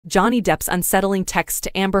Johnny Depp's unsettling texts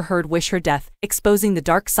to Amber Heard wish her death, exposing the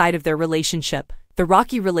dark side of their relationship. The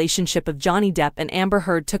rocky relationship of Johnny Depp and Amber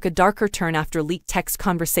Heard took a darker turn after leaked text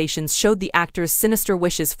conversations showed the actor's sinister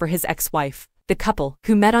wishes for his ex-wife. The couple,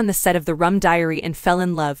 who met on the set of The Rum Diary and fell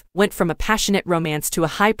in love, went from a passionate romance to a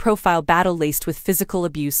high-profile battle laced with physical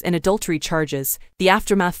abuse and adultery charges. The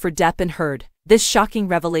aftermath for Depp and Heard. This shocking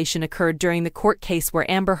revelation occurred during the court case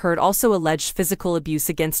where Amber Heard also alleged physical abuse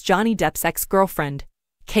against Johnny Depp's ex-girlfriend,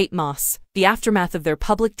 Kate Moss. The aftermath of their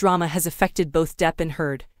public drama has affected both Depp and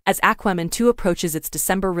Heard. As Aquaman 2 approaches its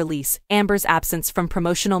December release, Amber's absence from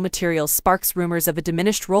promotional materials sparks rumors of a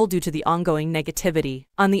diminished role due to the ongoing negativity.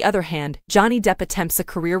 On the other hand, Johnny Depp attempts a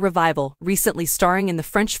career revival, recently starring in the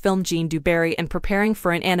French film Jean du Barry and preparing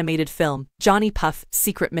for an animated film, Johnny Puff: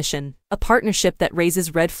 Secret Mission, a partnership that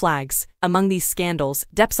raises red flags. Among these scandals,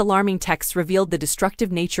 Depp's alarming texts revealed the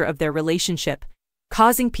destructive nature of their relationship,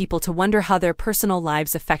 causing people to wonder how their personal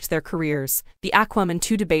lives affect their careers. The Aquaman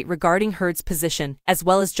 2 debate regarding Heard's position, as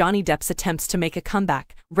well as Johnny Depp's attempts to make a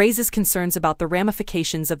comeback, raises concerns about the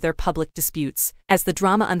ramifications of their public disputes. As the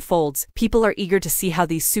drama unfolds, people are eager to see how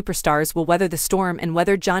these superstars will weather the storm and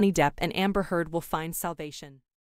whether Johnny Depp and Amber Heard will find salvation.